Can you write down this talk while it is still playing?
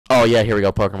Oh yeah, here we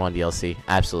go. Pokemon DLC.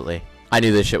 Absolutely. I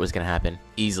knew this shit was gonna happen.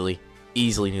 Easily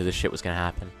knew this shit was gonna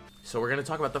happen. So we're gonna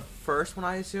talk about the first one,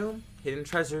 I assume. Hidden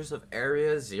Treasures of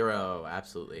Area Zero.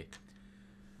 Absolutely.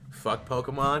 Fuck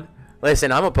Pokemon.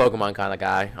 Listen, I'm a Pokemon kind of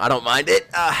guy. I don't mind it.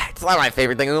 It's not my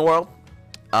favorite thing in the world.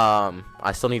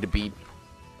 I still need to beat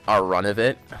our run of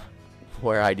it,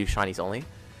 where I do shinies only.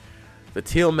 The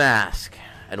Teal Mask.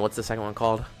 And what's the second one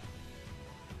called?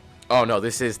 Oh no,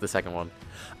 this is the second one.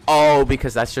 Oh,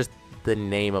 because that's just the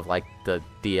name of like the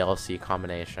DLC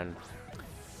combination.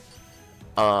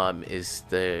 Is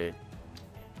the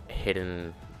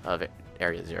Hidden of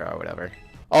Area Zero or whatever.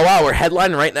 Oh wow, we're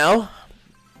headlining right now.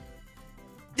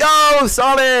 Yo,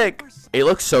 Sonic! It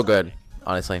looks so good,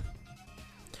 honestly.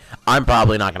 I'm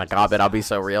probably not gonna cop it, I'll be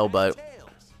so real, but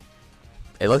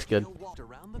it looks good.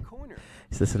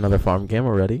 Is this another farm game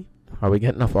already? Are we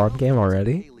getting a farm game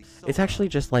already? It's actually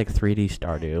just like 3D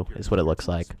Stardew, is what it looks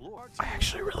like. I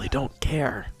actually really don't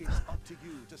care.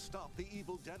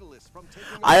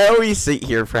 I always sit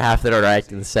here for half the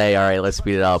direct and say, alright, let's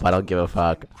speed it up. I don't give a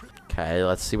fuck. Okay,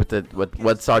 let's see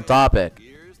what's our topic.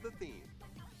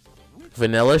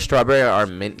 Vanilla, strawberry, or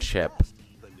mint chip?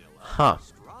 Huh.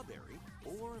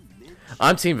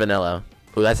 I'm team vanilla.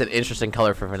 Ooh, that's an interesting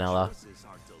color for vanilla.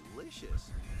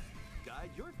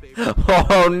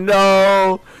 Oh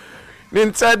no!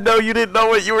 Nintendo, you didn't know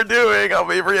what you were doing, I'll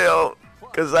be real.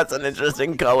 Because that's an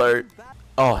interesting color.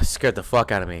 Oh, it scared the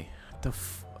fuck out of me.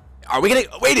 Are we gonna...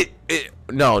 Wait,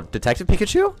 no, Detective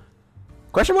Pikachu?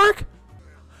 Question mark?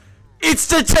 It's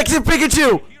Detective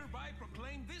Pikachu!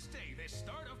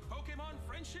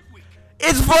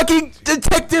 It's fucking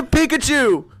Detective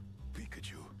Pikachu!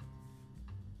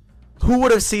 Who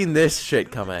would have seen this shit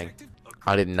coming?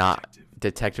 I did not.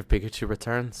 Detective Pikachu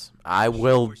returns. I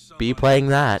will be playing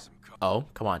that. Oh,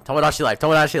 come on. Tomodachi Life.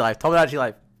 Tomodachi Life. Tomodachi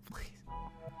Life. Please.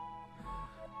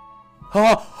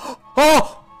 Oh!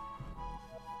 Oh!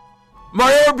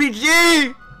 Mario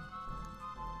RPG!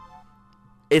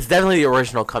 It's definitely the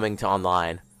original coming to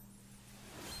online.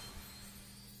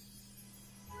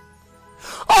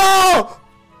 Oh!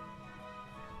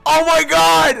 Oh my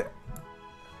god!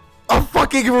 A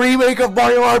fucking remake of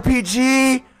Mario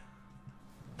RPG!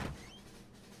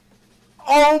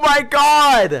 Oh my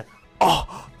god!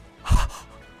 Oh!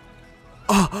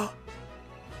 Oh!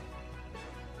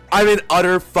 I'm in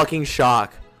utter fucking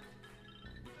shock.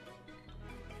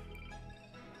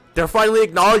 They're finally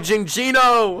acknowledging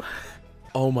Geno!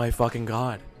 Oh my fucking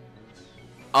god.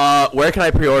 Where can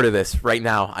I pre-order this right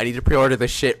now? I need to pre-order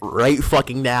this shit right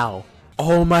fucking now.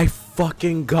 Oh my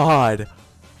fucking god.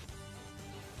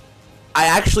 I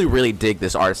actually really dig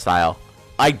this art style.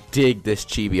 I dig this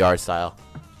chibi art style.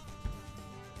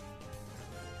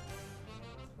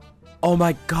 Oh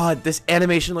my god, this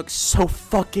animation looks so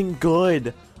fucking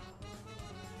good.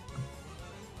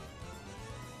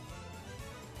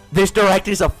 This direct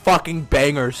is a fucking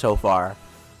banger so far.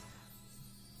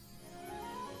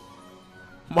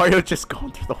 Mario just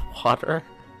going through the water.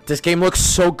 This game looks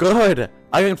so good.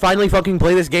 I can finally fucking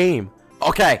play this game.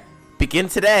 Okay, begin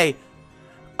today.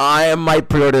 I might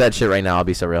pre-order that shit right now. I'll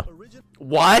be so real.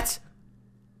 What?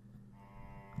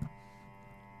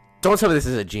 Don't tell me this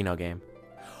is a Geno game.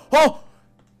 Oh!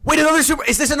 Wait, another super...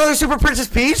 Is this another Super Princess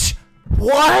Peach?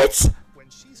 What? When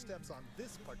she steps on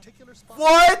this particular spot.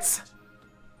 What?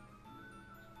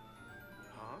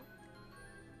 Huh?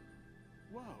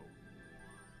 Whoa.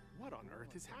 What on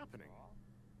earth is happening?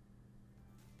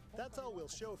 That's all we'll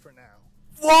show for now.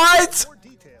 What? More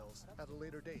details at a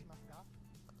later date.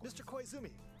 Mr.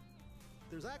 Koizumi,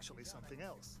 there's actually something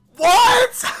else.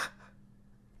 What?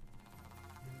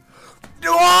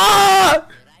 Ah!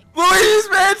 Luigi's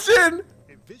Mansion!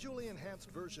 A visually enhanced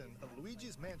version of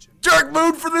Luigi's Mansion. Dark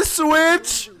Moon for the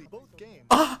Switch! Both games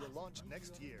will launch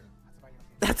next year.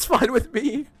 That's fine with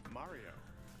me. Mario,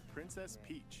 Princess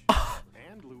Peach,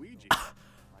 and Luigi.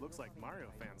 Looks like Mario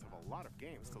fans have a lot of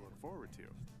games to look forward to.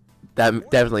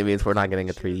 That definitely means we're not getting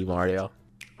a 3D Mario.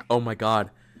 Oh my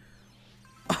god.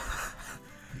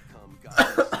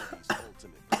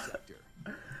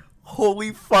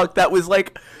 Holy fuck, that was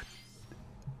like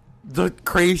the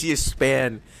craziest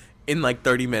span in like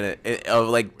 30 minutes of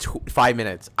like 5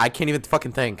 minutes. I can't even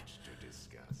fucking think.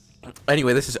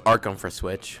 Anyway, this is Arkham for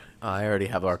Switch. I already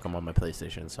have Arkham on my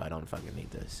PlayStation, so I don't fucking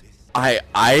need this.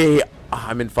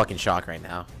 I'm in fucking shock right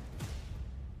now.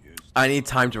 I need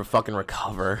time to fucking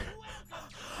recover.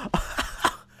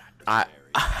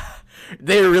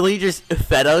 They really just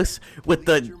fed us with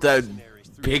the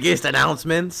biggest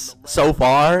announcements so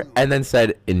far, and then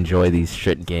said, enjoy these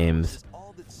shit games.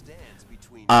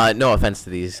 No offense to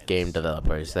these game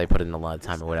developers, they put in a lot of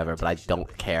time or whatever, but I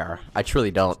don't care. I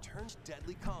truly don't.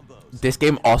 This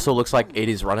game also looks like it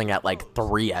is running at like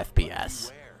 3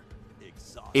 FPS.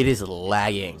 It is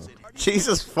lagging.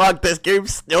 Jesus fuck, this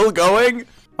game's still going?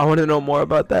 I want to know more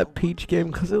about that Peach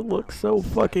game because it looks so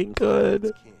fucking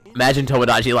good. Imagine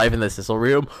Tomodachi Life in the Sizzle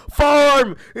Room.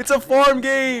 Farm! It's a farm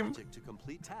game!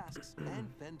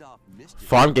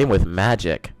 Farm game with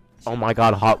magic. Oh my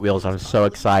god, Hot Wheels, I'm so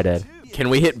excited. Can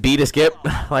we hit B to skip?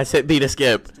 Let's hit B to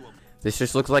skip. This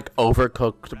just looks like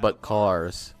Overcooked but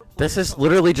cars. This is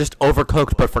literally just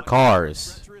Overcooked but for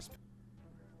cars.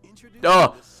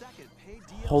 Oh!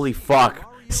 Holy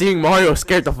fuck. Seeing Mario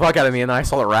scared the fuck out of me and then I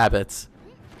saw the rabbits.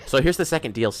 So here's the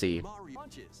second DLC.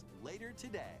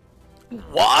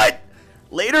 What?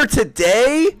 Later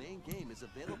today?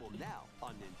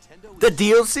 The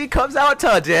DLC comes out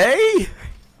today?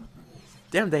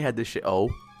 Damn, they had this shit. Oh.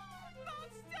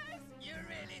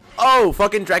 Oh,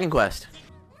 fucking Dragon Quest.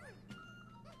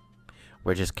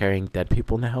 We're just carrying dead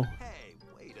people now? Hey,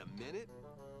 wait a minute.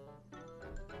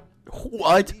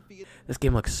 What? This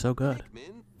game looks so good.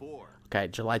 Okay,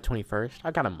 July 21st.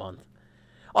 I got a month.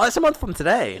 Oh, that's a month from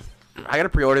today. I gotta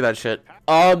pre-order that shit.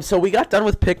 So we got done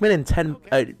with Pikmin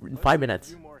in 5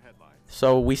 minutes.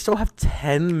 So we still have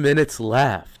 10 minutes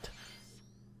left.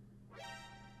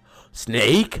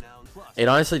 Snake? It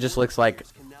honestly just looks like...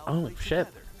 Oh, shit.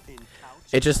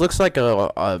 It just looks like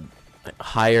a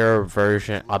higher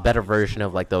version, a better version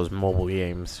of like those mobile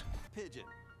games. Pigeon.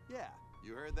 Yeah,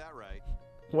 you heard that right.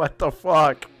 What the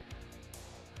fuck?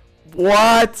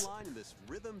 What?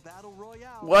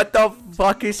 What the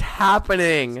fuck is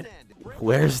happening?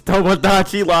 Where's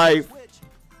Tomodachi Life?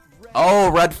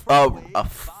 Oh, red.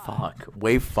 Fuck.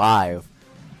 Wave 5.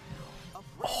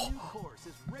 Oh,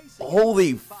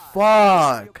 holy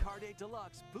fuck.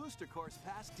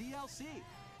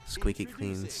 Squeaky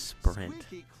clean sprint.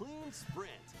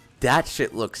 That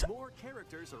shit looks.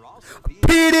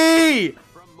 PD!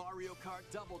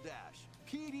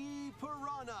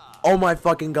 Oh my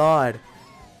fucking god.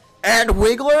 And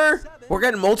Wiggler? We're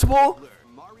getting multiple?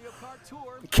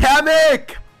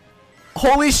 Kamek!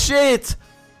 Holy shit!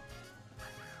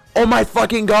 Oh my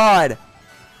fucking god!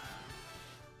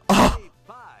 Oh,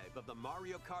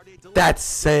 that's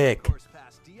sick.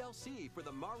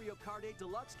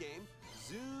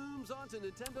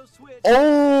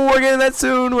 Oh, we're getting that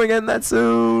soon. We're getting that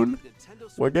soon.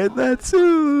 We're getting that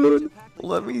soon.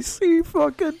 Let me see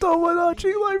fucking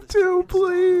Tomodachi Life 2,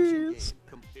 please.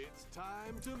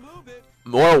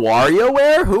 More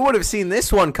WarioWare? Who would have seen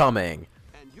this one coming?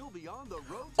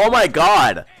 Oh my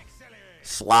god.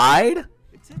 Slide?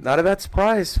 Not a bad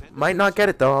surprise. Might not get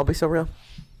it though, I'll be so real.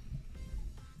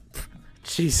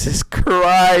 Jesus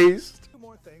Christ.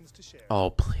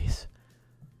 Oh, please.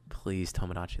 Please,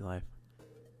 Tomodachi Life.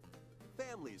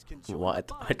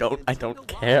 What? I don't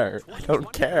care. I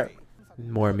don't care.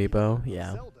 More amiibo?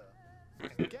 Yeah.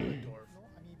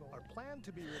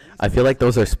 I feel like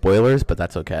those are spoilers, but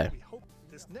that's okay.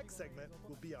 This next segment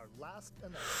will be our last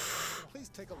announcement. Please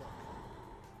take a look.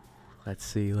 Let's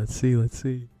see, let's see, let's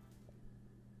see.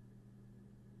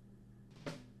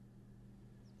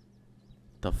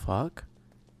 The fuck?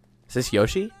 Is this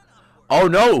Yoshi? Oh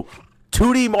no!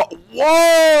 2D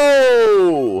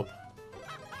Whoa!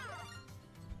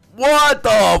 What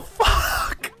the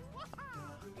fuck?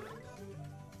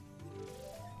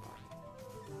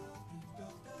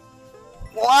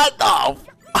 What the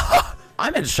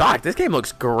I'm in shock. This game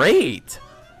looks great.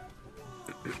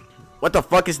 What the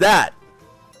fuck is that?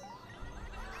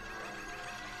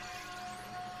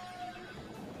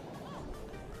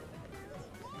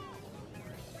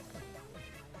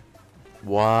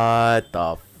 What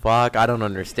the fuck? I don't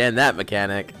understand that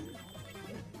mechanic.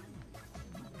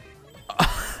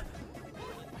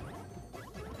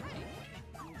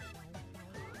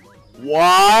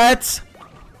 What?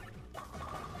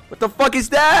 What the fuck is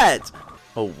that?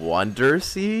 A Wonder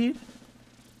Seed?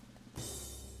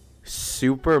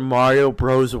 Super Mario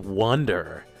Bros.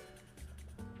 Wonder.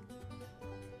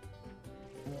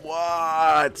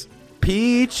 What?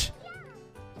 Peach?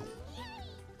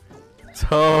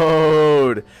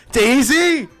 Toad.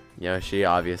 Daisy? Yoshi,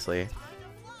 obviously.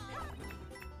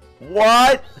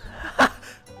 What?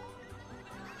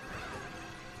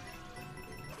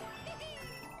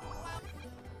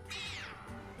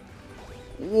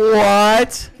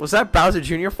 What? Was that Bowser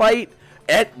Jr. fight?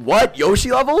 At what?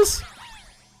 Yoshi levels?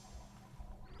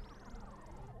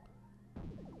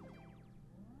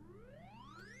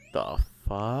 The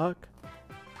fuck?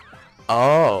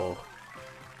 Oh.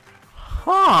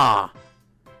 Huh.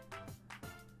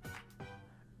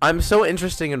 I'm so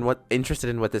interested in what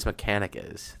this mechanic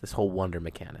is. This whole wonder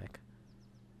mechanic.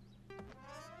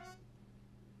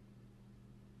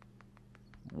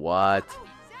 What?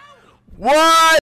 What?